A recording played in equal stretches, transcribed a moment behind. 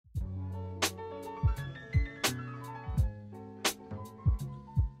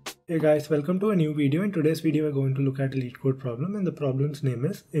Hey guys, welcome to a new video. In today's video, we're going to look at a Leetcode problem, and the problem's name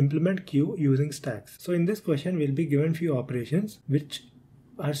is implement queue using stacks. So in this question, we'll be given few operations which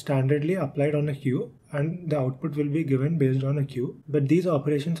are standardly applied on a queue, and the output will be given based on a queue. But these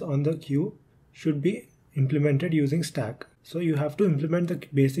operations on the queue should be implemented using stack. So you have to implement the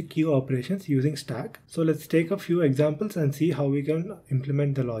basic queue operations using stack. So let's take a few examples and see how we can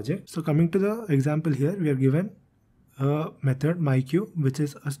implement the logic. So coming to the example here, we are given a method myQueue, which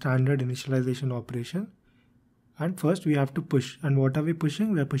is a standard initialization operation, and first we have to push. And what are we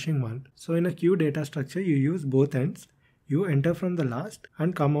pushing? We are pushing 1. So in a queue data structure, you use both ends. You enter from the last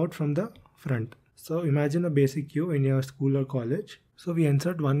and come out from the front. So imagine a basic queue in your school or college. So we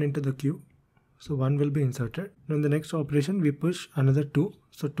insert 1 into the queue, so 1 will be inserted. Now in the next operation, we push another 2,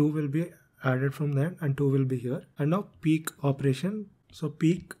 so 2 will be added from there and 2 will be here. And now peek operation, so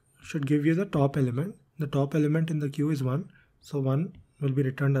peek should give you the top element. The top element in the queue is 1, so 1 will be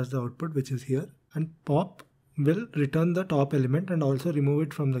returned as the output, which is here. And pop will return the top element and also remove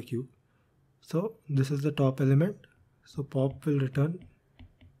it from the queue. So this is the top element, so pop will return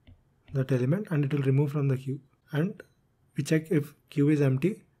that element and it will remove from the queue. And we check if queue is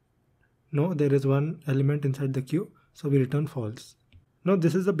empty. No, there is one element inside the queue, so we return false. Now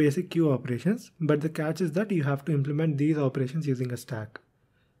this is the basic queue operations, but the catch is that you have to implement these operations using a stack.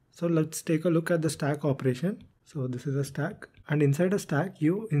 So let's take a look at the stack operation. So this is a stack, and inside a stack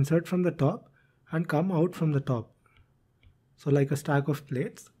you insert from the top and come out from the top. So like a stack of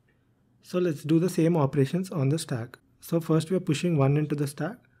plates. So let's do the same operations on the stack. So first we are pushing 1 into the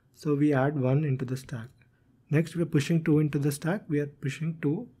stack, so we add 1 into the stack. Next we are pushing 2 into the stack, we are pushing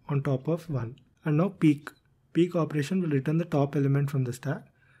 2 on top of 1. And now peek. Peek operation will return the top element from the stack.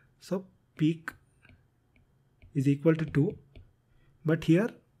 So peek is equal to 2, but here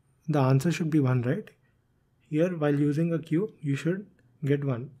the answer should be 1, right? Here while using a queue, you should get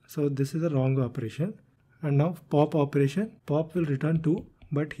 1. So this is a wrong operation. And now pop operation, pop will return 2,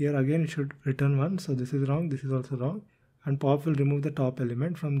 but here again it should return 1. So this is wrong, this is also wrong. And pop will remove the top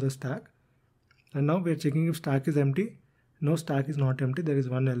element from the stack. And now we are checking if stack is empty. No, stack is not empty, there is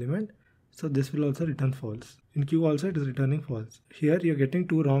one element. So this will also return false. In queue also it is returning false. Here you are getting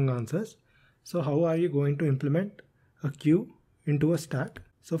 2 wrong answers. So how are you going to implement a queue into a stack?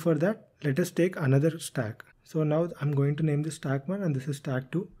 So for that, let us take another stack. So now I'm going to name this stack 1 and this is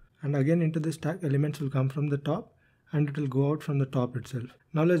stack 2. And again into this stack, elements will come from the top and it will go out from the top itself.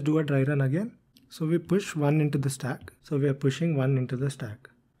 Now let's do a dry run again. So we push 1 into the stack. So we are pushing 1 into the stack.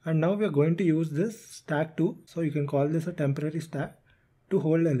 And now we are going to use this stack 2. So you can call this a temporary stack to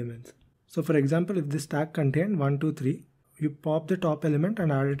hold elements. So for example, if this stack contained 1, 2, 3, you pop the top element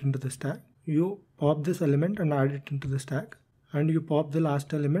and add it into the stack. You pop this element and add it into the stack. And you pop the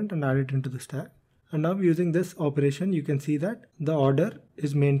last element and add it into the stack. And now using this operation, you can see that the order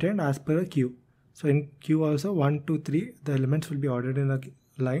is maintained as per a queue. So in queue also 1, 2, 3, the elements will be ordered in a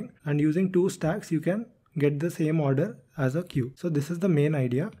line, and using 2 stacks, you can get the same order as a queue. So this is the main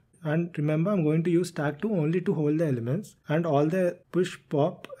idea. And remember, I'm going to use stack 2 only to hold the elements, and all the push,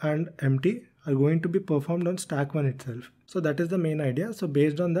 pop and empty are going to be performed on stack 1 itself. So that is the main idea. So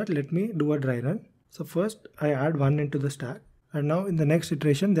based on that, let me do a dry run. So first I add 1 into the stack. And now in the next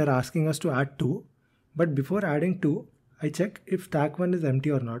iteration, they're asking us to add 2. But before adding 2, I check if stack 1 is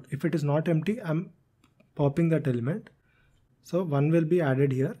empty or not. If it is not empty, I'm popping that element. So 1 will be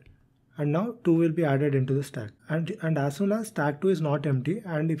added here. And now 2 will be added into the stack. And as soon as stack 2 is not empty,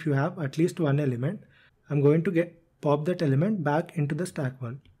 and if you have at least one element, I'm going to pop that element back into the stack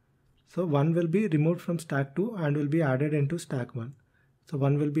 1. So 1 will be removed from stack 2 and will be added into stack 1. So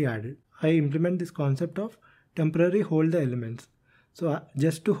 1 will be added. I implement this concept of temporary hold the elements. So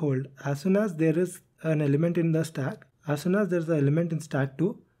just to hold, as soon as there is an element in the stack, as soon as there is an element in stack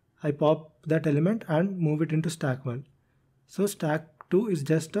 2, I pop that element and move it into stack 1. So stack 2 is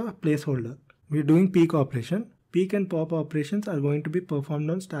just a placeholder. We are doing peek operation. Peek and pop operations are going to be performed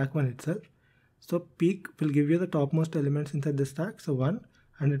on stack 1 itself. So peek will give you the topmost elements inside the stack, so 1,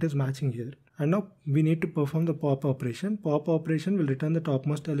 and it is matching here. And now we need to perform the pop operation. Pop operation will return the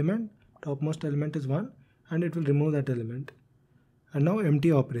topmost element. Topmost element is 1. And it will remove that element. And now empty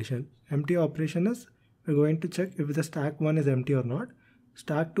operation. Empty operation is, we're going to check if the stack 1 is empty or not.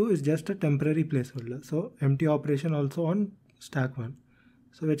 Stack 2 is just a temporary placeholder. So empty operation also on stack 1.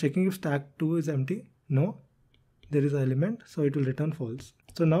 So we're checking if stack 2 is empty. No, there is an element, so it will return false.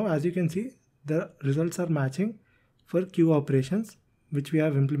 So now as you can see, the results are matching for queue operations, which we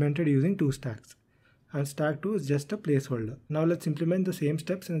have implemented using 2 stacks. And stack 2 is just a placeholder. Now let's implement the same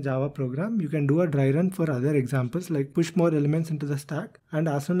steps in a Java program. You can do a dry run for other examples, like push more elements into the stack, and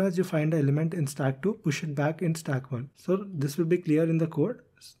as soon as you find an element in stack 2, push it back in stack 1. So this will be clear in the code.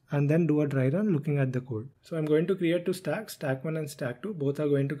 and then do a dry run looking at the code. So I'm going to create two stacks, stack 1 and stack 2. Both are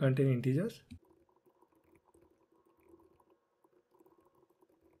going to contain integers.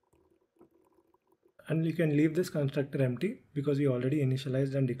 And you can leave this constructor empty because we already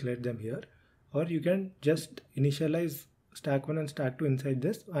initialized and declared them here. Or you can just initialize stack 1 and stack 2 inside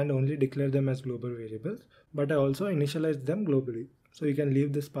this and only declare them as global variables. But I also initialized them globally. So you can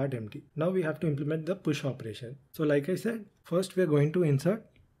leave this part empty. Now we have to implement the push operation. So like I said, first we are going to insert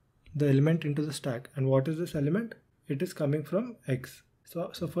the element into the stack. And what is this element? It is coming from X. So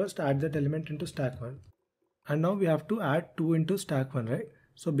first add that element into stack 1. And now we have to add 2 into stack 1, right?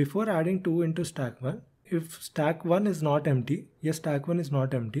 So before adding 2 into stack 1, if stack 1 is not empty, yes, stack 1 is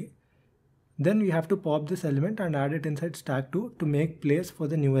not empty, then we have to pop this element and add it inside stack 2 to make place for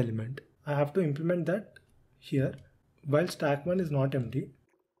the new element. I have to implement that here. While stack 1 is not empty,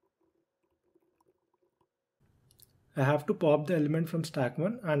 I have to pop the element from stack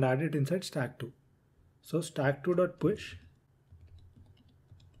 1 and add it inside stack 2. So stack2.push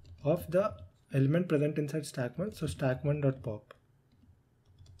of the element present inside stack 1, so stack1.pop.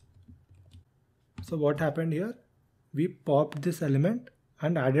 So what happened here? We popped this element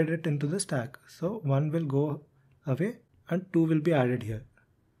and added it into the stack. So 1 will go away and 2 will be added here.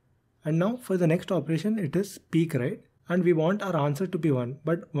 And now for the next operation, it is peek, right? And we want our answer to be 1,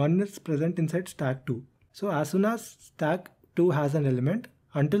 but 1 is present inside stack 2. So as soon as stack 2 has an element,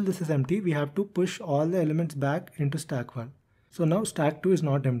 until this is empty, we have to push all the elements back into stack 1. So now stack 2 is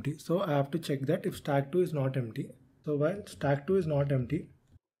not empty. So I have to check that if stack 2 is not empty. So while stack 2 is not empty,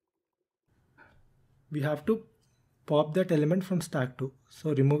 we have to pop that element from stack 2.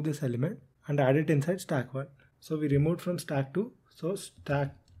 So remove this element and add it inside stack 1. So we removed from stack 2. So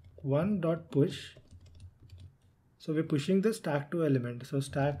stack1.push. So we're pushing the stack 2 element. So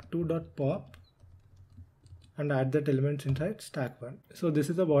stack2.pop and add that element inside stack 1. So this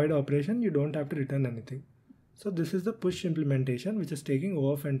is a void operation. You don't have to return anything. So this is the push implementation, which is taking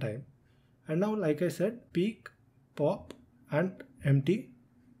O of n time. And now, like I said, peek, pop and empty,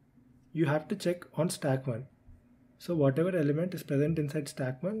 you have to check on stack 1. So whatever element is present inside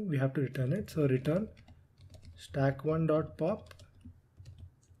stack 1, we have to return it. So return stack1.pop,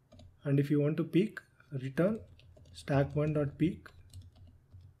 and if you want to peek, return stack1.peek.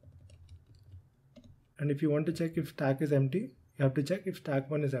 And if you want to check if stack is empty, you have to check if stack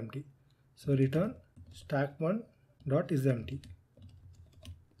 1 is empty. So return stack1.isEmpty.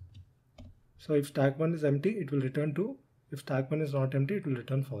 So if stack 1 is empty, it will return true. If stack 1 is not empty, it will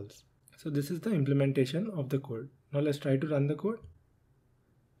return false. So this is the implementation of the code. Now let's try to run the code.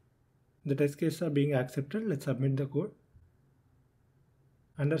 The test cases are being accepted. Let's submit the code.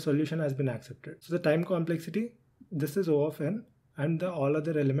 And our solution has been accepted. So the time complexity, this is O of n, and all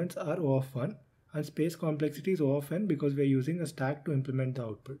other elements are O of 1. And space complexity is O of n because we are using a stack to implement the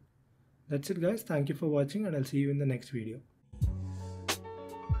output. That's it guys. Thank you for watching and I'll see you in the next video.